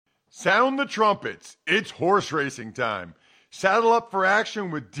Sound the trumpets. It's horse racing time. Saddle up for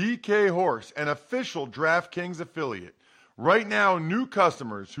action with DK Horse, an official DraftKings affiliate. Right now, new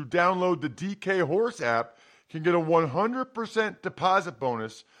customers who download the DK Horse app can get a 100% deposit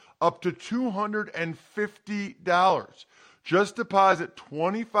bonus up to $250. Just deposit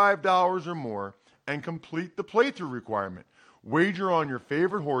 $25 or more and complete the playthrough requirement. Wager on your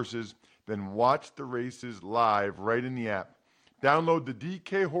favorite horses, then watch the races live right in the app. Download the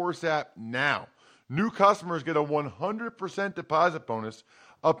DK Horse app now. New customers get a 100% deposit bonus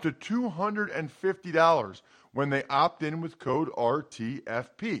up to $250 when they opt in with code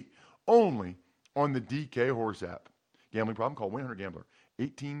RTFP. Only on the DK Horse app. Gambling problem? Call 1-800-GAMBLER.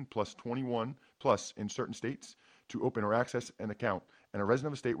 18 plus 21 plus in certain states to open or access an account and a resident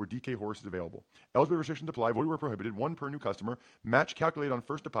of a state where DK Horse is available. Eligibility restrictions apply. Void where prohibited. One per new customer. Match calculated on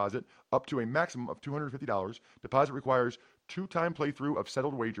first deposit up to a maximum of $250. Deposit requires 2-time playthrough of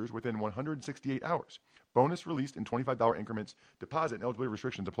settled wagers within 168 hours. Bonus released in $25 increments. Deposit and eligibility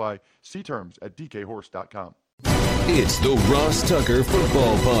restrictions apply. See terms at dkhorse.com. It's the Ross Tucker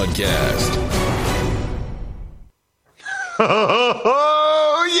Football Podcast.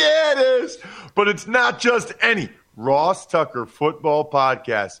 Oh, yeah, it is. But it's not just any Ross Tucker Football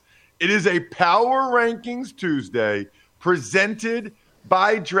Podcast. It is a Power Rankings Tuesday presented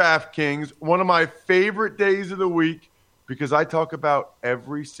by DraftKings, one of my favorite days of the week because I talk about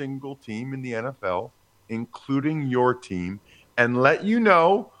every single team in the NFL, including your team, and let you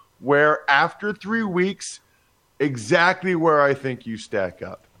know where after 3 weeks, exactly where I think you stack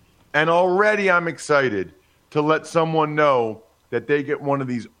up. And already I'm excited to let someone know that they get one of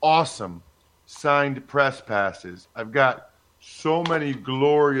these awesome signed press passes. I've got so many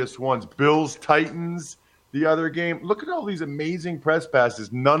glorious ones. Bills, Titans, the other game. Look at all these amazing press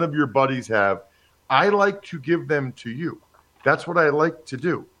passes none of your buddies have. I like to give them to you. That's what I like to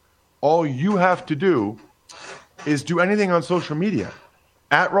do. All you have to do is do anything on social media.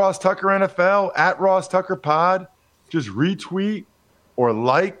 At Ross Tucker NFL, at Ross Tucker Pod. Just retweet or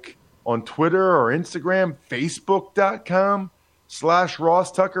like on Twitter or Instagram,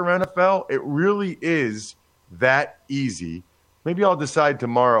 Facebook.com/Ross Tucker NFL. It really is that easy. Maybe I'll decide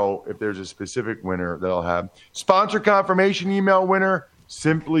tomorrow if there's a specific winner that I'll have. Sponsor confirmation email winner,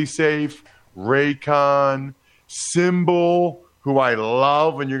 Simply Safe, Raycon, Symbol, who I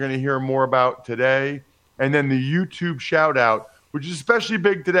love and you're going to hear more about today. And then the YouTube shout out, which is especially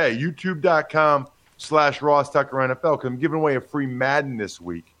big today, youtube.com/Ross Tucker NFL, because I'm giving away a free Madden this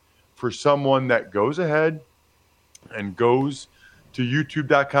week for someone that goes ahead and goes to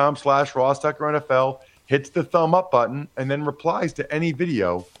youtube.com/Ross Tucker NFL, hits the thumb up button, and then replies to any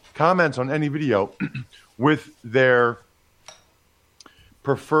video, comments on any video with their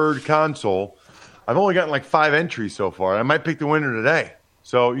preferred console. I've only gotten like 5 entries so far. I might pick the winner today.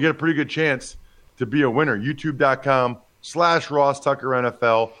 So you get a pretty good chance to be a winner. youtube.com/Ross Tucker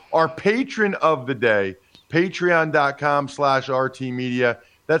NFL. Our patron of the day, patreon.com/RT Media.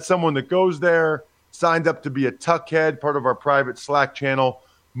 That's someone that goes there, signed up to be a Tuckhead, part of our private Slack channel.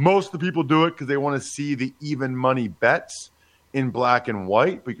 Most of the people do it because they want to see the even money bets in black and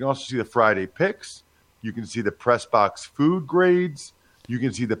white, but you can also see the Friday picks. You can see the press box food grades. You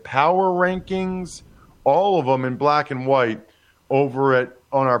can see the power rankings, all of them in black and white over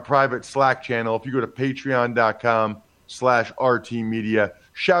on our private Slack channel. If you go to patreon.com/RT Media,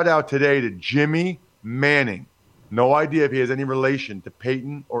 shout out today to Jimmy Manning. No idea if he has any relation to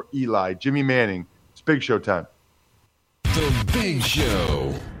Peyton or Eli. Jimmy Manning. It's Big Show time. The Big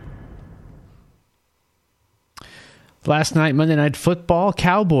Show. Last night, Monday Night Football,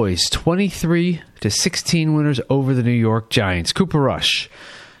 Cowboys 23-16 winners over the New York Giants. Cooper Rush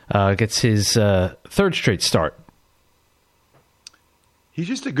gets his third straight start. He's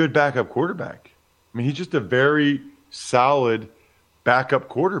just a good backup quarterback. I mean, he's just a very solid backup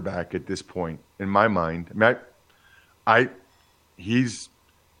quarterback at this point, in my mind. I mean,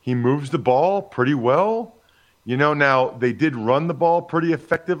 he moves the ball pretty well. You know, now they did run the ball pretty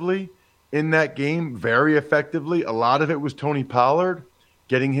effectively in that game, very effectively. A lot of it was Tony Pollard,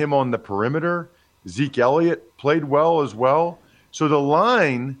 getting him on the perimeter. Zeke Elliott played well as well. So the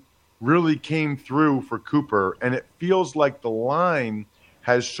line really came through for Cooper, and it feels like the line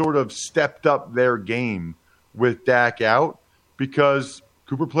has sort of stepped up their game with Dak out because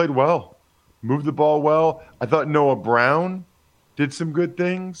Cooper played well, moved the ball well. I thought Noah Brown did some good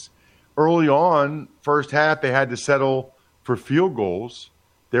things. Early on, first half, they had to settle for field goals.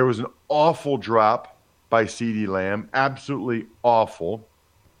 There was an awful drop by CeeDee Lamb, absolutely awful.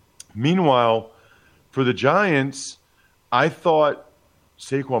 Meanwhile, for the Giants, I thought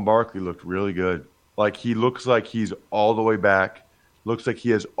Saquon Barkley looked really good. Like, he looks like he's all the way back Looks like he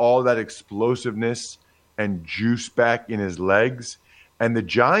has all that explosiveness and juice back in his legs. And the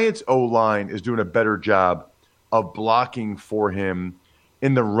Giants' O-line is doing a better job of blocking for him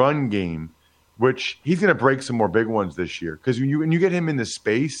in the run game, which he's going to break some more big ones this year. Because when you get him into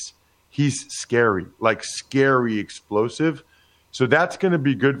space, he's scary, like scary explosive. So that's going to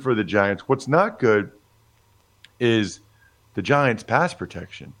be good for the Giants. What's not good is the Giants' pass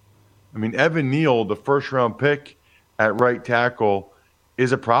protection. I mean, Evan Neal, the first-round pick at right tackle,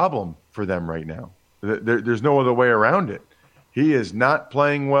 is a problem for them right now. There's no other way around it. He is not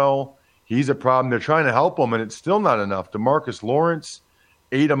playing well. He's a problem. They're trying to help him, and it's still not enough. DeMarcus Lawrence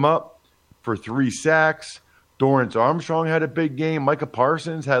ate him up for 3 sacks. Dorrance Armstrong had a big game. Micah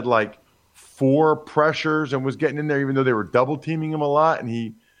Parsons had like 4 pressures and was getting in there even though they were double-teaming him a lot, and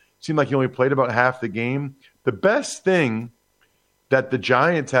he seemed like he only played about half the game. The best thing that the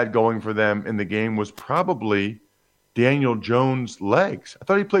Giants had going for them in the game was probably Daniel Jones' legs. I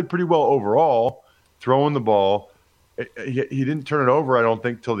thought he played pretty well overall, throwing the ball. He didn't turn it over, I don't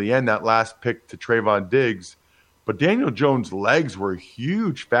think, till the end, that last pick to Trayvon Diggs. But Daniel Jones' legs were a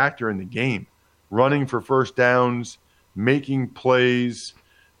huge factor in the game, running for first downs, making plays.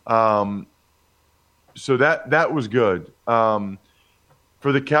 So that was good.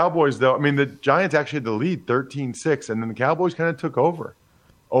 For the Cowboys, though, I mean, the Giants actually had the lead 13-6, and then the Cowboys kind of took over.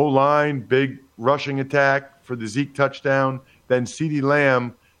 O-line, big rushing attack for the Zeke touchdown. Then CeeDee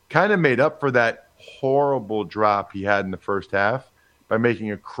Lamb kind of made up for that horrible drop he had in the first half by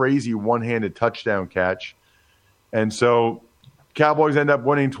making a crazy one-handed touchdown catch. And so Cowboys end up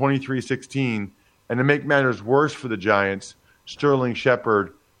winning 23-16. And to make matters worse for the Giants, Sterling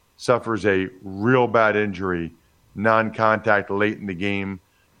Shepard suffers a real bad injury, non-contact late in the game.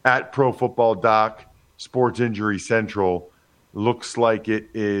 At Pro Football Doc, Sports Injury Central, looks like it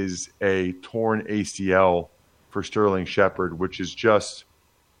is a torn ACL for Sterling Shepard, which is just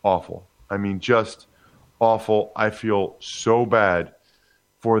awful. I mean, just awful. I feel so bad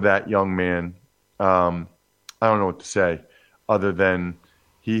for that young man. I don't know what to say other than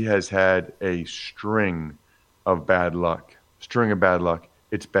he has had a string of bad luck.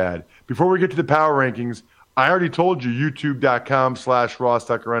 It's bad. Before we get to the power rankings, I already told you, youtube.com/Ross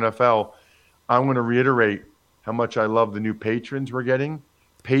Tucker NFL. I'm going to reiterate how much I love the new patrons we're getting.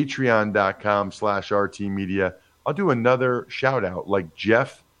 Patreon.com/RT Media. I'll do another shout out like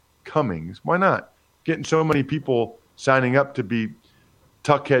Jeff Cummings. Why not? Getting so many people signing up to be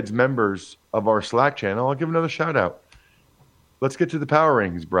Tuckheads members of our Slack channel. I'll give another shout out. Let's get to the power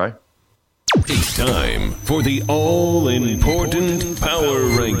rankings, Bri. It's time for the all-important power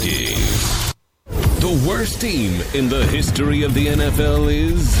ranking. The worst team in the history of the NFL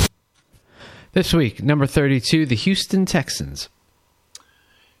is... This week, number 32, the Houston Texans.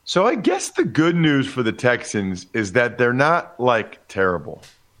 So I guess the good news for the Texans is that they're not, like, terrible.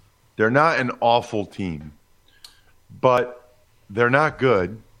 They're not an awful team. But they're not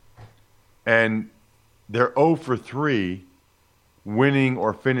good. And they're 0 for 3 winning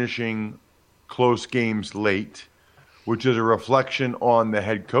or finishing close games late, which is a reflection on the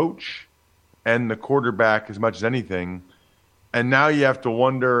head coach and the quarterback as much as anything. And now you have to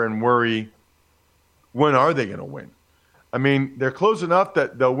wonder and worry, when are they going to win? I mean, they're close enough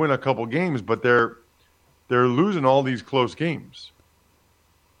that they'll win a couple games, but they're losing all these close games.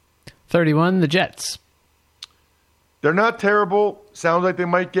 31, the Jets. They're not terrible. Sounds like they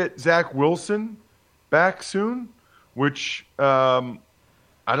might get Zach Wilson back soon, which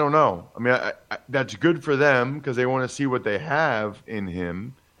I don't know. I mean, that's good for them because they want to see what they have in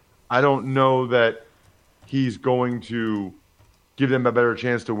him. I don't know that he's going to give them a better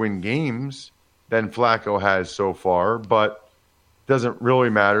chance to win games than Flacco has so far, but it doesn't really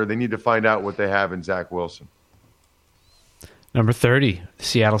matter. They need to find out what they have in Zach Wilson. Number 30, the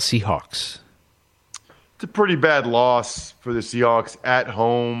Seattle Seahawks. It's a pretty bad loss for the Seahawks at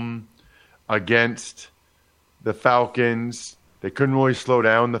home against the Falcons. They couldn't really slow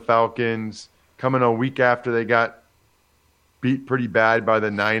down the Falcons. Coming a week after they got beat pretty bad by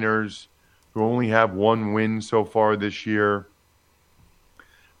the Niners, who only have 1 win so far this year.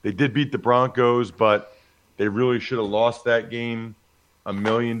 They did beat the Broncos, but they really should have lost that game a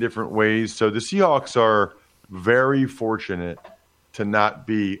million different ways. So the Seahawks are very fortunate to not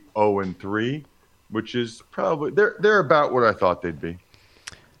be 0-3, which is probably they're about what I thought they'd be.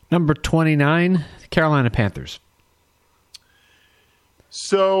 Number 29, the Carolina Panthers.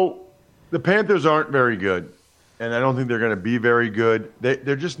 So the Panthers aren't very good, and I don't think they're going to be very good.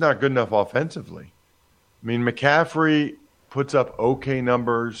 They're just not good enough offensively. I mean, McCaffrey puts up okay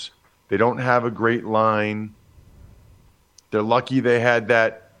numbers. They don't have a great line. They're lucky they had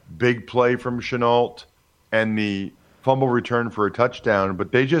that big play from Shenault and the fumble return for a touchdown,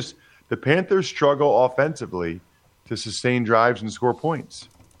 but the Panthers struggle offensively to sustain drives and score points.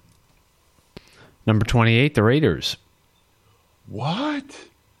 Number 28, the Raiders. What?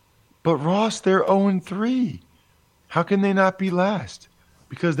 But Ross, they're 0-3. How can they not be last?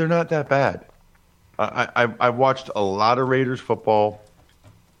 Because they're not that bad. I've watched a lot of Raiders football.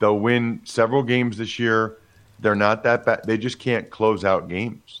 They'll win several games this year. They're not that bad. They just can't close out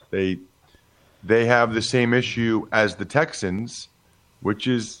games. They have the same issue as the Texans, which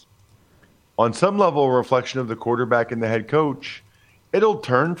is on some level a reflection of the quarterback and the head coach. It'll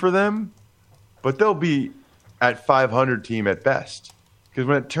turn for them, but they'll be at 500 team at best. Because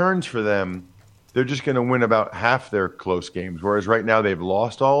when it turns for them, they're just going to win about half their close games, whereas right now they've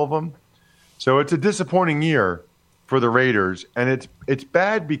lost all of them. So it's a disappointing year for the Raiders, and it's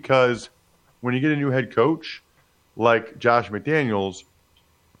bad because when you get a new head coach like Josh McDaniels,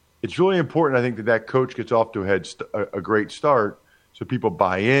 it's really important, I think, that coach gets off to a great start so people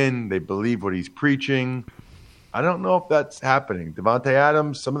buy in, they believe what he's preaching. I don't know if that's happening. Devontae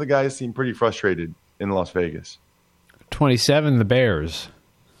Adams, some of the guys seem pretty frustrated in Las Vegas. 27, the Bears.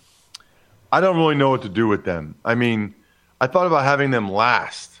 I don't really know what to do with them. I mean, I thought about having them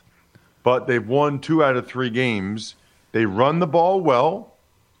last, but they've won 2 out of 3 games. They run the ball well.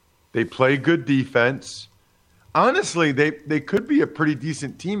 They play good defense. Honestly, they could be a pretty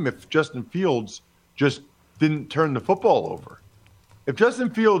decent team if Justin Fields just didn't turn the football over. If Justin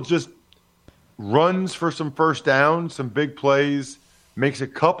Fields just runs for some first downs, some big plays, makes a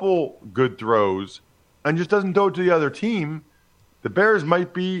couple good throws, and just doesn't throw it to the other team, the Bears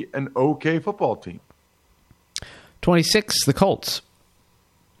might be an okay football team. 26, the Colts.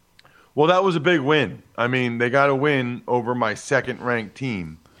 Well, that was a big win. I mean, they got a win over my second-ranked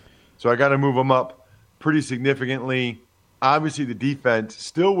team. So I got to move them up pretty significantly. Obviously, the defense,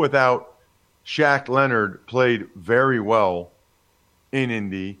 still without Shaq Leonard, played very well in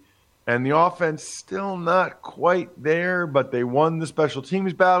Indy. And the offense still not quite there, but they won the special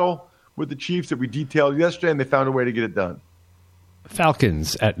teams battle with the Chiefs that we detailed yesterday, and they found a way to get it done.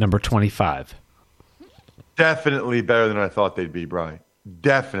 Falcons at number 25. Definitely better than I thought they'd be, Brian.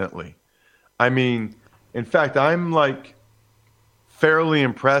 Definitely. I mean, in fact, I'm fairly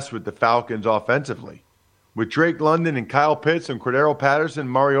impressed with the Falcons offensively. With Drake London and Kyle Pitts and Cordero Patterson,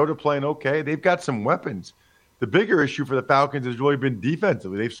 Mariota playing okay, they've got some weapons. The bigger issue for the Falcons has really been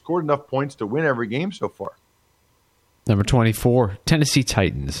defensively. They've scored enough points to win every game so far. Number 24, Tennessee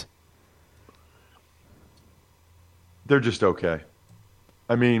Titans. They're just okay.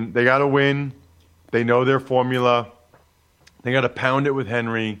 I mean, they got to win. They know their formula. They got to pound it with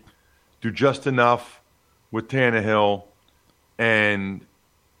Henry, do just enough with Tannehill, and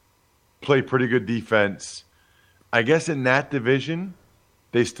play pretty good defense. I guess in that division,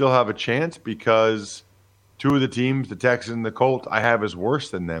 they still have a chance because 2 of the teams, the Texans and the Colts, I have as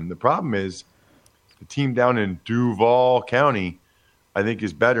worse than them. The problem is the team down in Duval County, I think,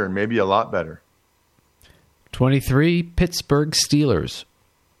 is better and maybe a lot better. 23, Pittsburgh Steelers.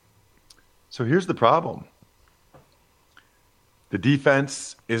 So here's the problem. The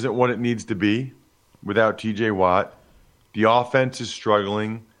defense isn't what it needs to be without TJ Watt. The offense is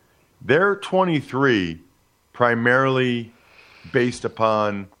struggling. They're 23 primarily based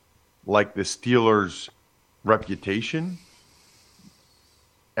upon the Steelers' reputation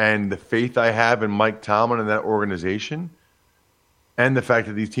and the faith I have in Mike Tomlin and that organization, and the fact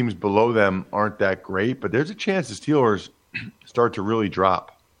that these teams below them aren't that great. But there's a chance the Steelers start to really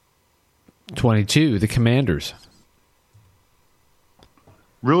drop. 22, the Commanders.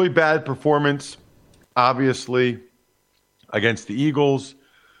 Really bad performance, obviously, against the Eagles.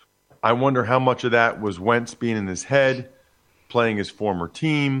 I wonder how much of that was Wentz being in his head, playing his former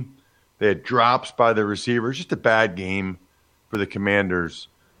team. They had drops by the receivers. Just a bad game for the Commanders.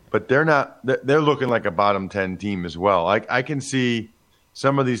 But they're looking like a bottom 10 team as well. I can see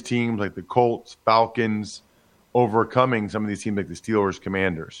some of these teams like the Colts, Falcons, overcoming some of these teams like the Steelers,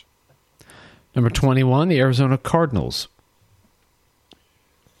 Commanders. Number 21, the Arizona Cardinals.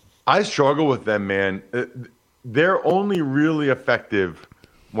 I struggle with them, man. They're only really effective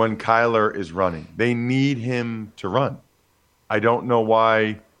when Kyler is running. They need him to run. I don't know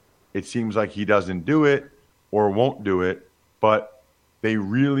why it seems like he doesn't do it or won't do it, but they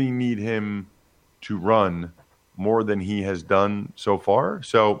really need him to run more than he has done so far.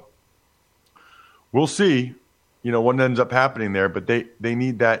 So we'll see, what ends up happening there, but they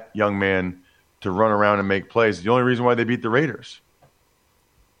need that young man to run around and make plays. It's the only reason why they beat the Raiders.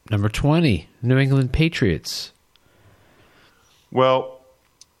 Number 20, New England Patriots. Well,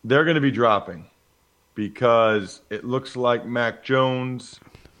 they're going to be dropping because it looks like Mac Jones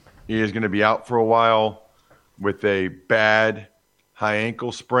is going to be out for a while. with a bad high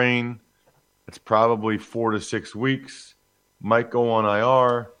ankle sprain. It's probably 4 to 6 weeks. Might go on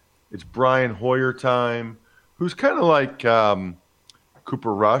IR. It's Brian Hoyer time, who's kind of like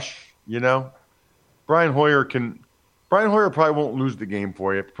Cooper Rush, you know? Brian Hoyer probably won't lose the game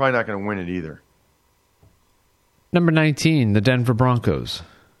for you. Probably not going to win it either. Number 19, the Denver Broncos.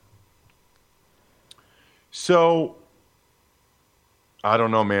 So, I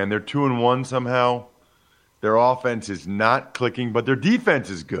don't know, man. They're 2-1 somehow. Their offense is not clicking, but their defense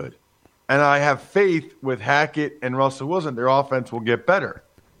is good. And I have faith with Hackett and Russell Wilson, their offense will get better.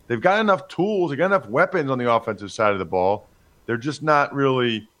 They've got enough tools, they've got enough weapons on the offensive side of the ball. They're just not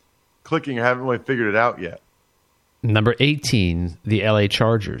really clicking or haven't really figured it out yet. Number 18, the LA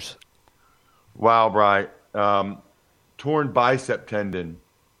Chargers. Wow, Bri. Torn bicep tendon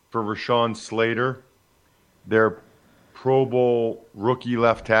for Rashawn Slater, their Pro Bowl rookie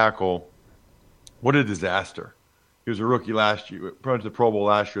left tackle. What a disaster. He was a rookie last year. Went to the Pro Bowl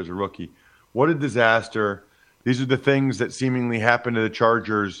last year as a rookie. What a disaster. These are the things that seemingly happen to the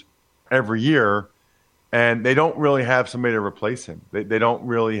Chargers every year, and they don't really have somebody to replace him. They don't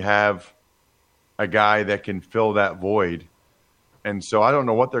really have a guy that can fill that void. And so I don't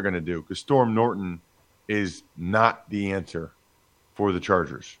know what they're going to do because Storm Norton is not the answer for the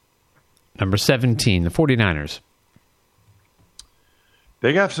Chargers. Number 17, the 49ers.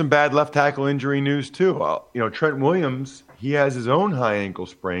 They got some bad left tackle injury news, too. Trent Williams, he has his own high ankle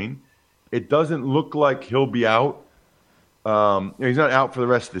sprain. It doesn't look like he'll be out. He's not out for the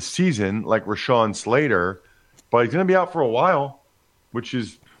rest of the season like Rashawn Slater, but he's going to be out for a while, which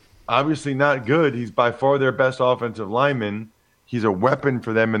is obviously not good. He's by far their best offensive lineman. He's a weapon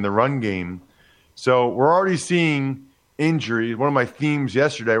for them in the run game. So we're already seeing injuries. One of my themes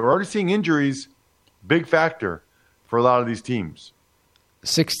yesterday, we're already seeing injuries, big factor for a lot of these teams.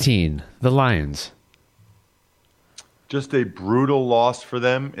 16, the Lions. Just a brutal loss for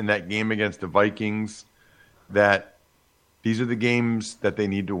them in that game against the Vikings. That these are the games that they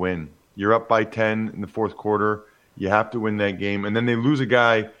need to win. You're up by 10 in the fourth quarter. You have to win that game. And then they lose a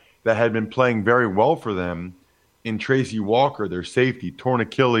guy that had been playing very well for them in Tracy Walker, their safety, torn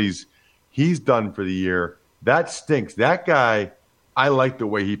Achilles. He's done for the year. That stinks. That guy, I like the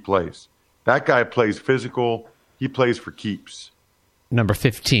way he plays. That guy plays physical. He plays for keeps. Number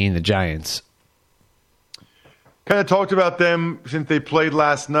 15, the Giants. Kind of talked about them since they played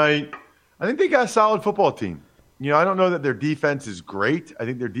last night. I think they got a solid football team. I don't know that their defense is great. I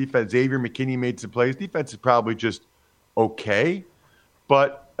think their defense, Xavier McKinney made some plays. Defense is probably just okay.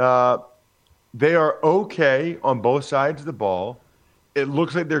 But they are okay on both sides of the ball. It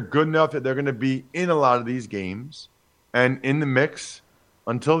looks like they're good enough that they're going to be in a lot of these games and in the mix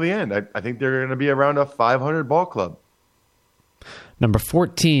until the end. I think they're going to be around a 500 ball club. Number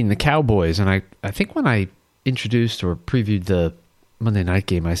 14, the Cowboys. And I think when I introduced or previewed the Monday night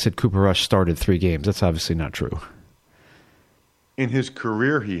game, I said Cooper Rush started 3 games. That's obviously not true. In his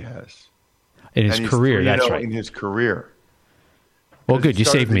career, he has. In his career, that's right. In his career. Well, good. You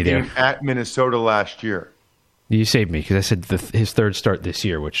saved me there. At Minnesota last year. You saved me because I said his third start this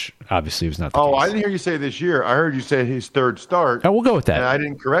year, which obviously was not the case. Oh, I didn't hear you say this year. I heard you say his third start. Oh, we'll go with that. And I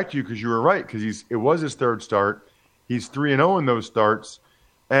didn't correct you because you were right because it was his third start. He's 3-0 in those starts.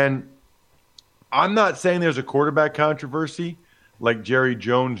 And I'm not saying there's a quarterback controversy like Jerry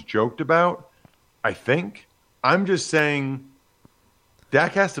Jones joked about, I think. I'm just saying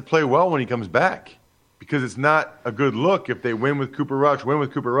Dak has to play well when he comes back because it's not a good look if they win with Cooper Rush,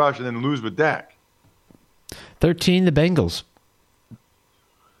 and then lose with Dak. 13, the Bengals.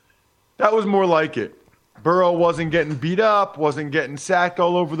 That was more like it. Burrow wasn't getting beat up, wasn't getting sacked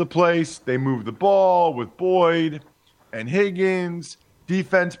all over the place. They moved the ball with Boyd and Higgins.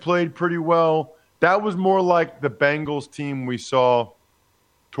 Defense played pretty well. That was more like the Bengals team we saw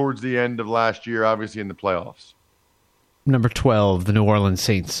towards the end of last year, obviously in the playoffs. Number 12, the New Orleans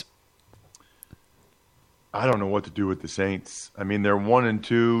Saints. I don't know what to do with the Saints. I mean, they're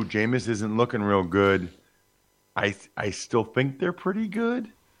 1-2. Jameis isn't looking real good. I still think they're pretty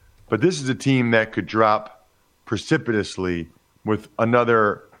good. But this is a team that could drop precipitously with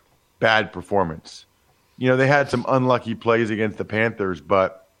another bad performance. They had some unlucky plays against the Panthers,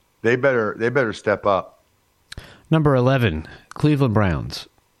 but they better step up. Number 11, Cleveland Browns.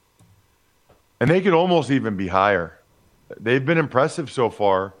 And they could almost even be higher. They've been impressive so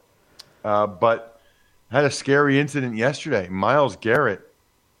far, but had a scary incident yesterday. Myles Garrett,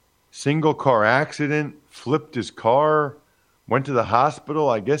 single car accident, flipped his car, went to the hospital.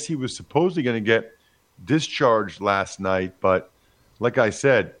 I guess he was supposedly going to get discharged last night, but like I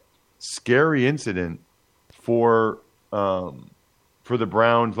said, scary incident for for the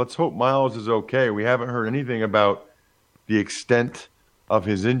Browns. Let's hope Miles is okay. We haven't heard anything about the extent of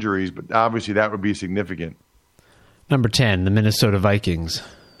his injuries, but obviously that would be significant. Number 10, the Minnesota Vikings.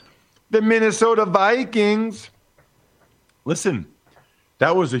 The Minnesota Vikings. Listen,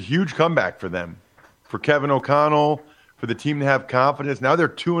 that was a huge comeback for them. For Kevin O'Connell, for the team to have confidence. Now they're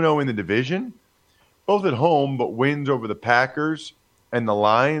 2-0 in the division, both at home, but wins over the Packers and the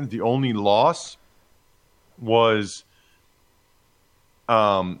Lions. The only loss was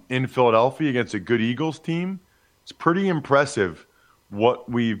in Philadelphia against a good Eagles team. It's pretty impressive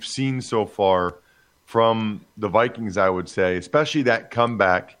what we've seen so far from the Vikings, I would say, especially that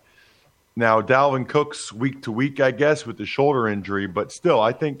comeback. Now, Dalvin Cook's week to week, I guess, with the shoulder injury, but still,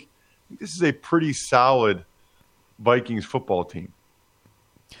 I think this is a pretty solid Vikings football team.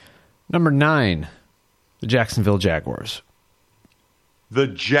 Number 9, the Jacksonville Jaguars. The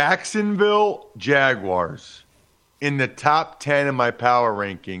Jacksonville Jaguars in the top 10 in my power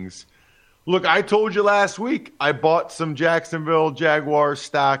rankings. Look, I told you last week I bought some Jacksonville Jaguars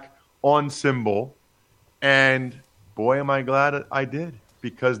stock on Symbol, and boy, am I glad I did,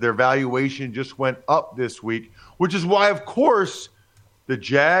 because their valuation just went up this week, which is why, of course, the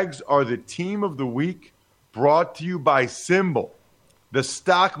Jags are the team of the week, brought to you by Symbol, the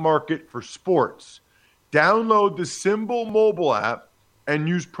stock market for sports. Download the Symbol mobile app and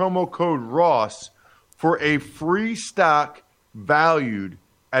use promo code Ross for a free stock valued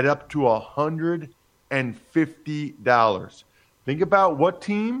at up to $150. Think about what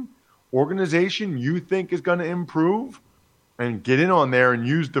team, organization you think is going to improve, and get in on there and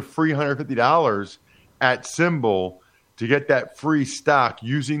use the free $150 at Symbol to get that free stock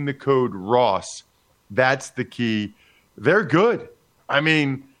using the code Ross. That's the key. They're good. I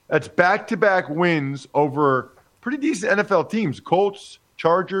mean, that's back-to-back wins over pretty decent NFL teams. Colts,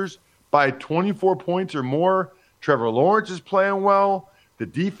 Chargers by 24 points or more. Trevor Lawrence is playing well. The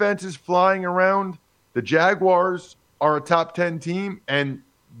defense is flying around. The Jaguars are a top 10 team, and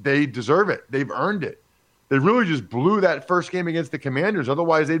they deserve it. They've earned it. They really just blew that first game against the Commanders.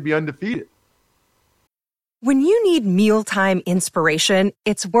 Otherwise, they'd be undefeated. When you need mealtime inspiration,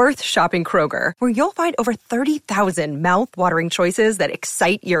 it's worth shopping Kroger, where you'll find over 30,000 mouth-watering choices that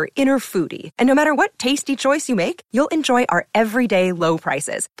excite your inner foodie. And no matter what tasty choice you make, you'll enjoy our everyday low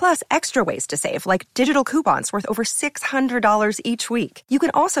prices, plus extra ways to save, like digital coupons worth over $600 each week. You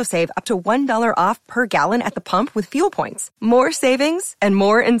can also save up to $1 off per gallon at the pump with fuel points. More savings and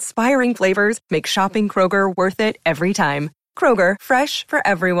more inspiring flavors make shopping Kroger worth it every time. Kroger, fresh for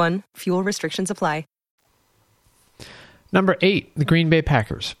everyone. Fuel restrictions apply. Number 8, the Green Bay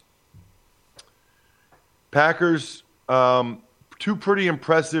Packers. Packers, two pretty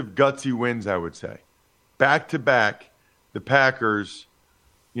impressive, gutsy wins, I would say. Back-to-back, the Packers,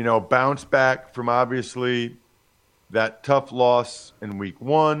 bounced back from obviously that tough loss in week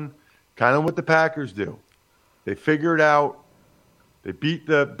 1. Kind of what the Packers do. They figure it out. They beat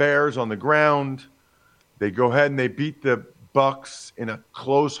the Bears on the ground. They go ahead and they beat the Bucs in a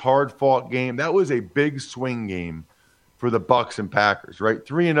close, hard-fought game. That was a big swing game for the Bucs and Packers, right?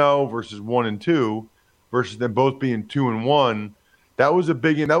 3-0 versus 1-2 versus them both being 2-1. That was a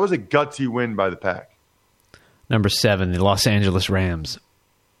big game. That was a gutsy win by the Pack. Number 7, the Los Angeles Rams.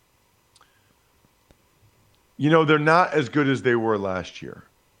 They're not as good as they were last year.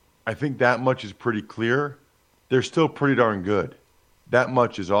 I think that much is pretty clear. They're still pretty darn good. That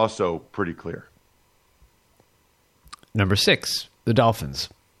much is also pretty clear. Number 6, the Dolphins.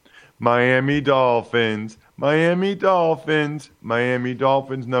 Miami Dolphins, Miami Dolphins, Miami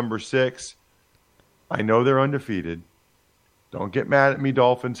Dolphins, number 6. I know they're undefeated. Don't get mad at me,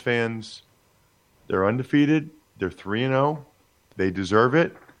 Dolphins fans. They're undefeated. They're 3-0. They deserve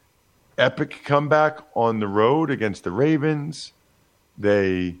it. Epic comeback on the road against the Ravens.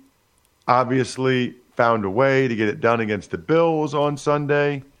 They obviously found a way to get it done against the Bills on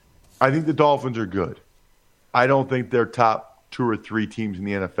Sunday. I think the Dolphins are good. I don't think they're top 2 or 3 teams in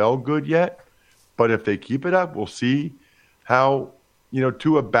the NFL good yet. But if they keep it up, we'll see how,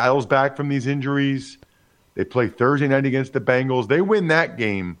 Tua battles back from these injuries. They play Thursday night against the Bengals. They win that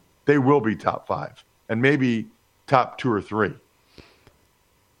game, they will be top 5 and maybe top 2 or 3.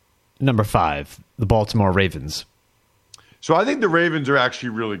 Number 5, the Baltimore Ravens. So I think the Ravens are actually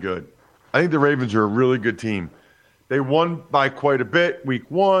really good. I think the Ravens are a really good team. They won by quite a bit week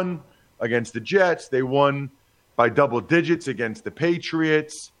 1 against the Jets. They won by double digits against the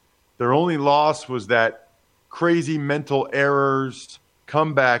Patriots. Their only loss was that crazy mental errors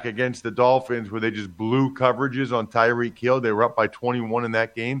comeback against the Dolphins where they just blew coverages on Tyreek Hill. They were up by 21 in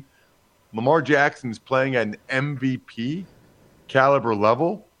that game. Lamar Jackson's playing at an MVP caliber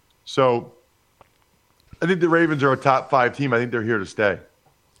level. So I think the Ravens are a top 5 team. I think they're here to stay.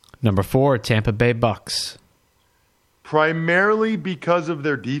 Number 4, Tampa Bay Bucks. Primarily because of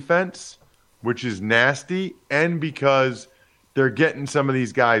their defense, which is nasty, and because they're getting some of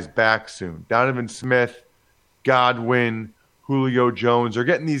these guys back soon. Donovan Smith, Godwin, Julio Jones, they're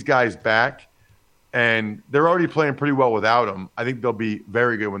getting these guys back, and they're already playing pretty well without them. I think they'll be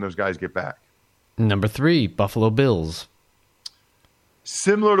very good when those guys get back. Number 3, Buffalo Bills.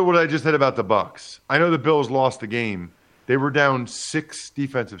 Similar to what I just said about the Bucs. I know the Bills lost the game. They were down 6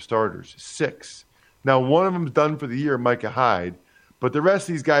 defensive starters. 6. Now, one of them's done for the year, Micah Hyde, but the rest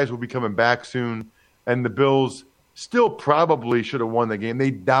of these guys will be coming back soon, and the Bills still probably should have won the game. They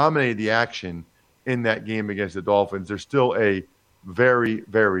dominated the action in that game against the Dolphins. They're still a very,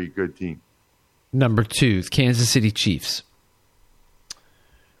 very good team. Number 2, Kansas City Chiefs.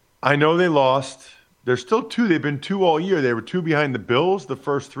 I know they lost. They're still 2. They've been 2 all year. They were 2 behind the Bills the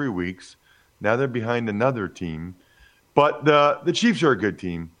first 3 weeks. Now they're behind another team. But the Chiefs are a good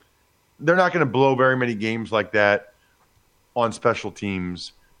team. They're not going to blow very many games like that on special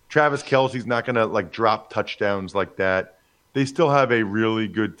teams. Travis Kelce's not going to drop touchdowns like that. They still have a really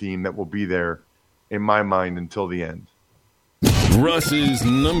good team that will be there, in my mind, until the end. Russ's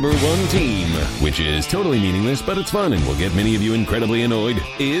number 1 team, which is totally meaningless, but it's fun and will get many of you incredibly annoyed,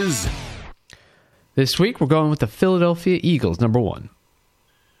 is... This week, we're going with the Philadelphia Eagles, number 1.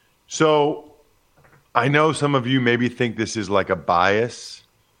 So, I know some of you maybe think this is like a bias.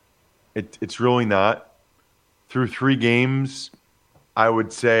 It's really not. Through 3 games, I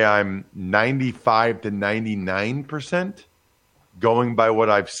would say I'm 95 to 99% going by what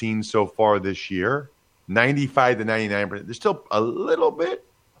I've seen so far this year. 95 to 99%. There's still a little bit.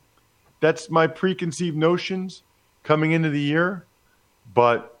 That's my preconceived notions coming into the year.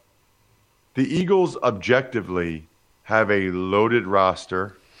 But the Eagles objectively have a loaded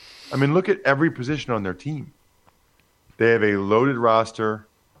roster. I mean, look at every position on their team. They have a loaded roster.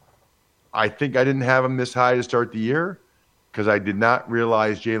 I think I didn't have them this high to start the year because I did not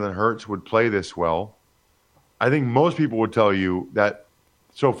realize Jalen Hurts would play this well. I think most people would tell you that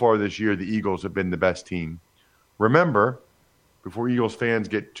so far this year, the Eagles have been the best team. Remember, before Eagles fans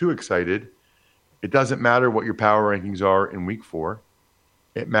get too excited, it doesn't matter what your power rankings are in week 4.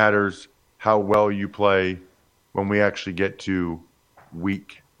 It matters how well you play when we actually get to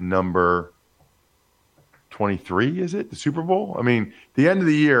week number 23, is it? The Super Bowl? I mean, the end of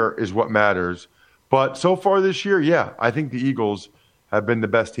the year is what matters. But so far this year, yeah, I think the Eagles have been the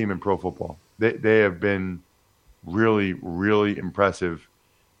best team in pro football. They have been really, really impressive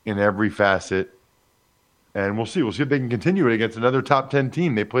in every facet. And we'll see. We'll see if they can continue it against another top 10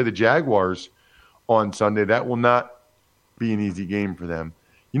 team. They play the Jaguars on Sunday. That will not be an easy game for them.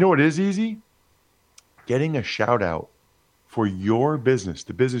 You know what is easy? Getting a shout out for your business,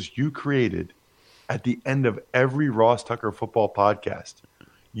 the business you created, at the end of every Ross Tucker football podcast.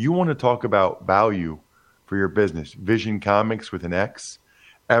 You want to talk about value for your business. Vision Comics with an X,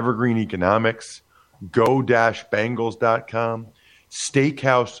 Evergreen Economics, go-bangles.com,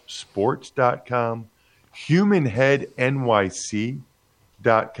 steakhousesports.com,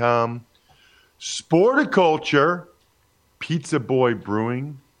 humanheadnyc.com, Sporticulture, Pizza Boy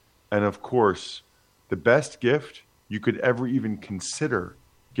Brewing, and of course, the best gift you could ever even consider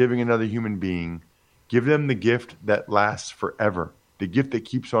giving another human being. Give them the gift that lasts forever, the gift that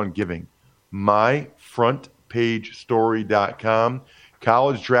keeps on giving. MyFrontPageStory.com.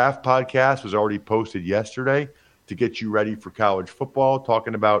 College Draft Podcast was already posted yesterday to get you ready for college football,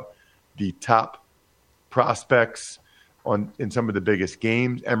 talking about the top prospects in some of the biggest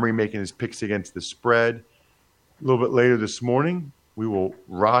games. Emory making his picks against the spread. A little bit later this morning, we will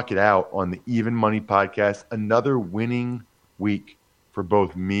rock it out on the Even Money Podcast. Another winning week for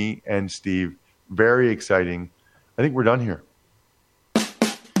both me and Steve. Very exciting. I think we're done here.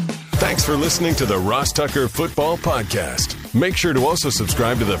 Thanks for listening to the Ross Tucker Football Podcast. Make sure to also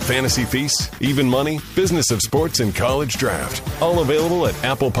subscribe to the Fantasy Feast, Even Money, Business of Sports, and College Draft. All available at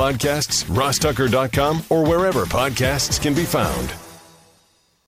Apple Podcasts, rosstucker.com, or wherever podcasts can be found.